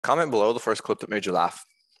Comment below the first clip that made you laugh.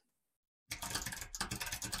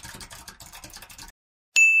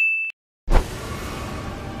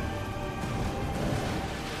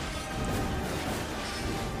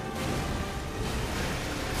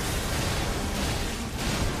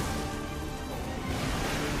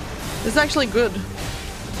 This is actually good.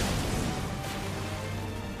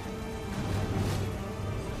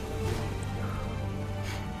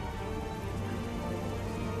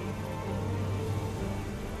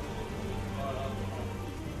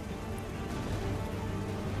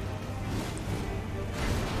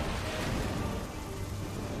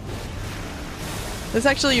 That's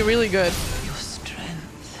actually really good. Your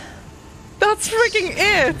strength. That's freaking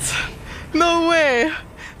it! No way!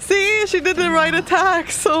 See? She did the right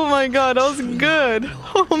attacks! Oh my god, that was good!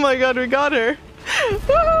 Oh my god, we got her!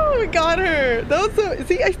 Woo! We got her! That was so-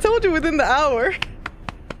 see, I told you within the hour!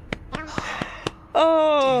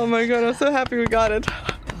 Oh my god, I'm so happy we got it!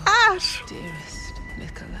 Ash! Dearest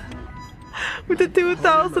Nicola. With the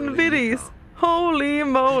 2,000 biddies! Holy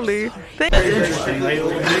moly! Thank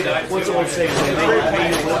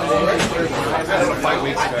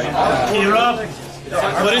Kira,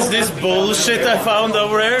 what is this bullshit I found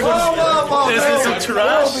over here? Is this some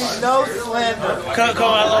trash? No slander. Come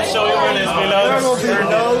on, I'll show you where it is below. There will be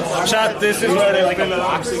no. Chat, this is where it is below.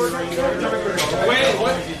 Wait,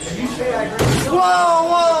 what?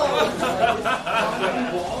 Whoa,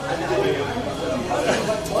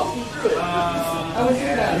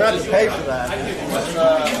 I'm not to pay for that. What's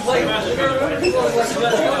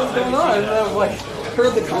going on? I like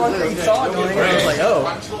heard the concrete saw going and I was like, oh.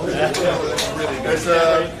 There's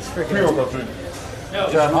a pre-workout food.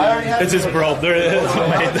 It's his brother.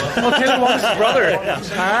 Okay, what's his brother?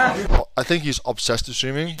 Huh? I think he's obsessed with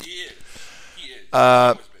streaming.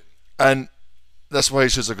 And that's why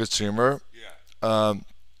he's just a good streamer.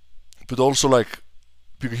 But also like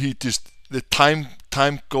because he just the time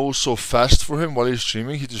goes so fast for him while he's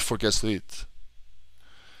streaming, he just forgets to eat.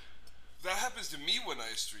 That happens to me when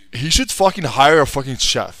I stream. He should fucking hire a fucking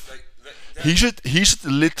chef. He should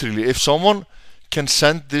literally, if someone can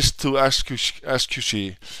send this to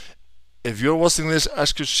SQC, if you're watching this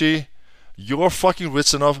SQC, you're fucking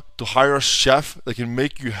rich enough to hire a chef that can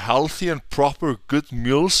make you healthy and proper good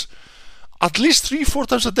meals at least 3-4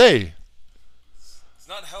 times a day. It's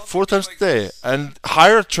not healthy. 4 times a day. And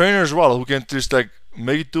hire a trainer as well who can just like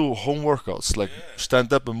make you do home workouts, like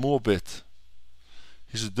stand up and move a bit.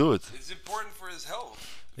 He should do it. It's important for his health.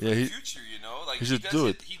 For Yeah, the future, you know? Like he should do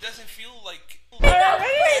it. He doesn't feel like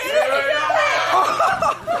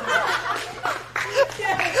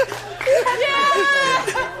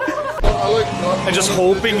I'm just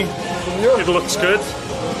hoping it looks good.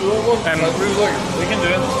 And we can do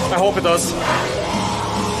it. I hope it does.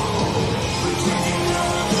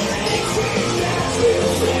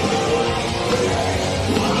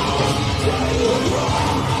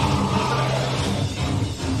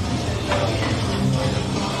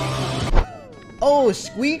 Oh,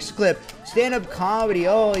 Squeex clip, stand-up comedy.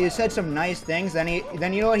 Oh, you said some nice things. Then you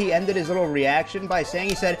know what? He ended his little reaction by saying,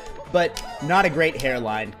 he said, "But not a great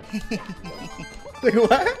hairline." Wait,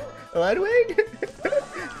 what? Ludwig?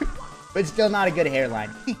 But still not a good hairline.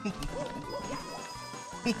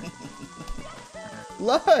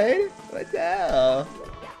 Lud, what the hell?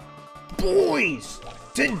 Boys,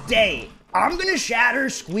 today I'm gonna shatter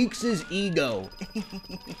Squeex' ego.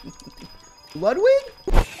 Ludwig?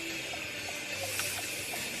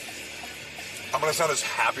 I'm gonna sound as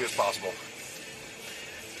happy as possible.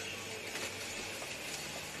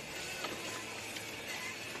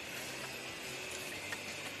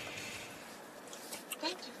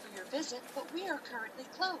 Thank you for your visit, but we are currently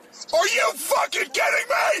closed. Are you fucking kidding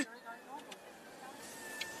me?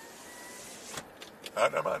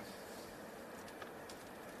 Never mind.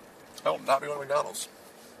 Oh, not be going to McDonald's.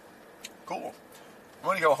 Cool. I'm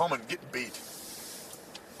gonna go home and get beat.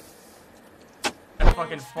 I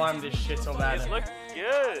fucking farm this shit so bad. It looks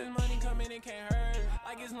good.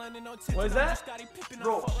 What is that?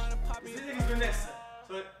 Bro, this thing is doing this.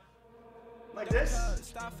 So like this,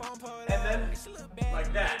 and then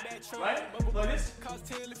like that, right? Like this.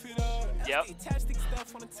 Yep.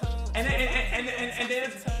 And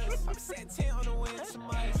then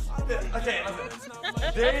okay, listen.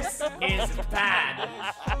 This is bad,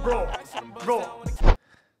 bro.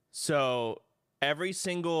 So every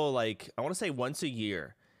single, like, I want to say once a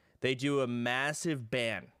year, they do a massive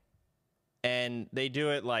ban, and they do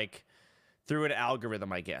it like through an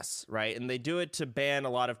algorithm, I guess, right? And they do it to ban a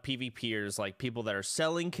lot of PvPers, like people that are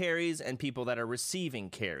selling carries and people that are receiving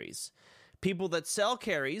carries. People that sell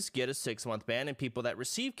carries get a 6-month ban, and people that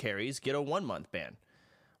receive carries get a 1-month ban.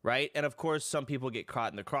 right? And of course, some people get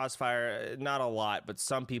caught in the crossfire. Not a lot, but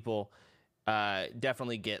some people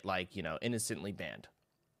definitely get, like, you know, innocently banned.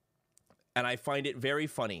 And I find it very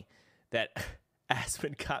funny that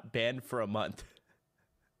Aspen got banned for a month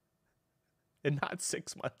and not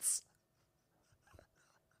 6 months.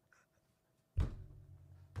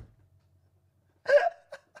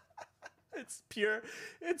 It's pure.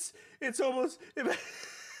 It's almost. Should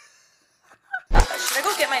I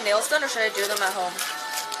go get my nails done or should I do them at home?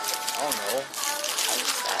 I don't know. I was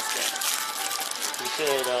just asking.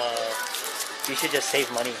 You should just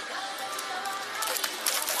save money.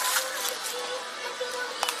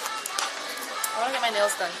 I want to get my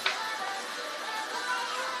nails done.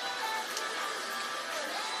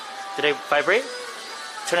 Did they vibrate?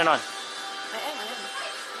 Turn it on. I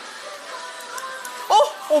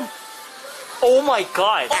am. Oh my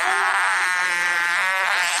god!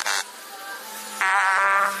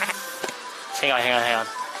 Hang on.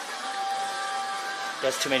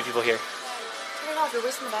 There's too many people here. Turn it off, you're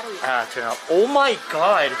wasting the battery. Turn it off. Oh my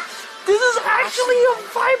god! This is actually a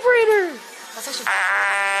vibrator! That's actually...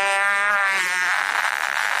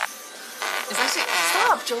 It's actually...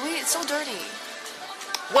 Stop, Joey, it's so dirty.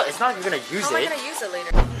 What? It's not you're gonna use How it. am I gonna use it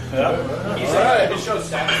later? Yeah. He's right. It shows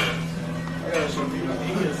stats. I gotta show people.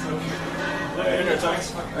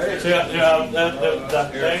 So yeah, that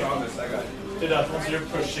leg. Do that once you're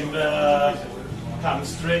pushing the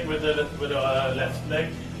hamstring with the left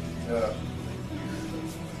leg. Yeah.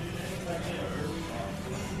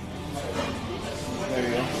 There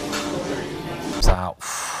you go. Out.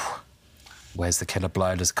 Where's the killer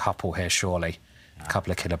blow? There's a couple here, surely. A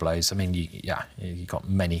couple of killer blows. I mean, you got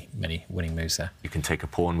many winning moves there. You can take a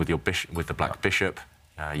pawn with your bishop, with the black bishop.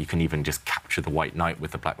 You can even just capture the white knight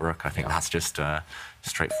with the black rook. I think that's just a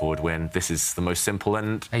straightforward win. This is the most simple,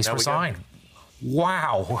 and Ace resign.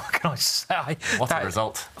 Wow, what can I say? What a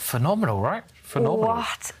result. Phenomenal, right? Phenomenal.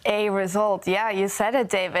 What a result. Yeah, you said it,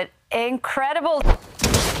 David. Incredible.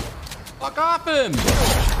 Fuck off him!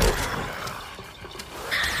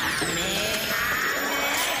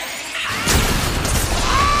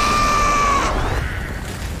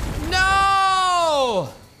 No!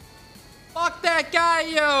 Fuck that guy,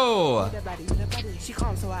 yo!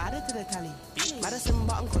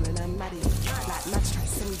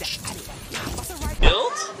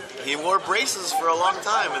 Built? He wore braces for a long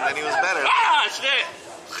time and then he was better. Ah, shit!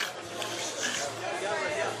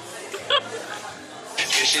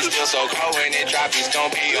 This shit still so cold when it drop, it's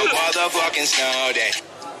gonna be a motherfucking snow day.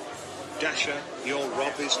 Dasher, your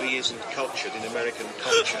obviously isn't cultured in American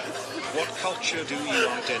culture. What culture do you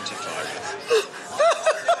identify with?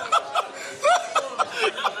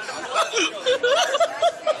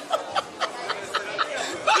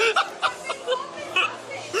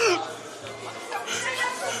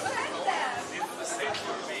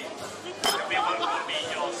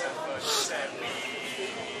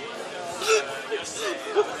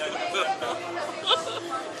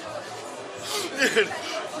 Dude,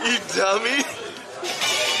 you dummy.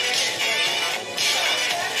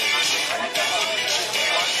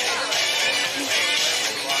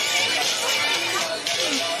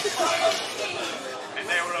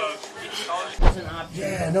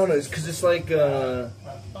 Yeah, no, it's because it's like, Oh!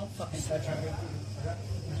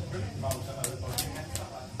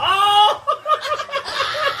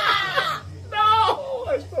 No!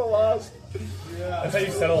 I still lost. That's how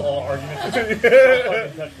you settle all arguments.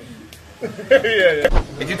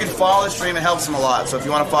 If you can follow the stream, it helps him a lot. So if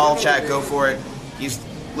you want to follow chat, go for it. He's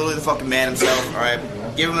literally the fucking man himself, alright?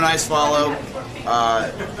 Give him a nice follow.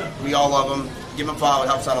 We all love him. Give him a follow, it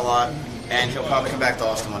helps out a lot. And he'll probably come back to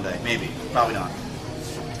Austin one day. Maybe. Probably not.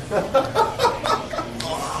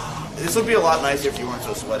 This would be a lot nicer if you weren't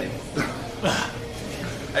so sweaty.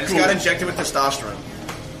 I just got injected with testosterone.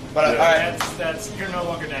 But alright. That's you're no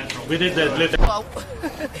longer natural. We did that.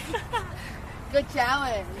 Good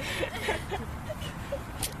challenge.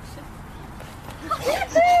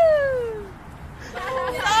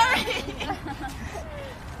 Sorry.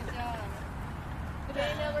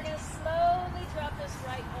 Okay, now we're gonna slowly drop this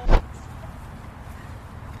right home.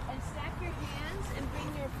 And stack your hands and bring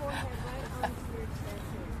your forehead right onto your chest.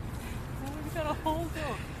 Oh, you gotta hold it.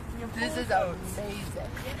 This is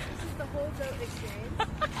amazing. Yes, this is the whole goat experience.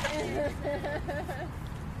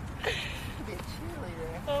 Be a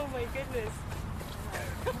cheerleader. Oh my goodness.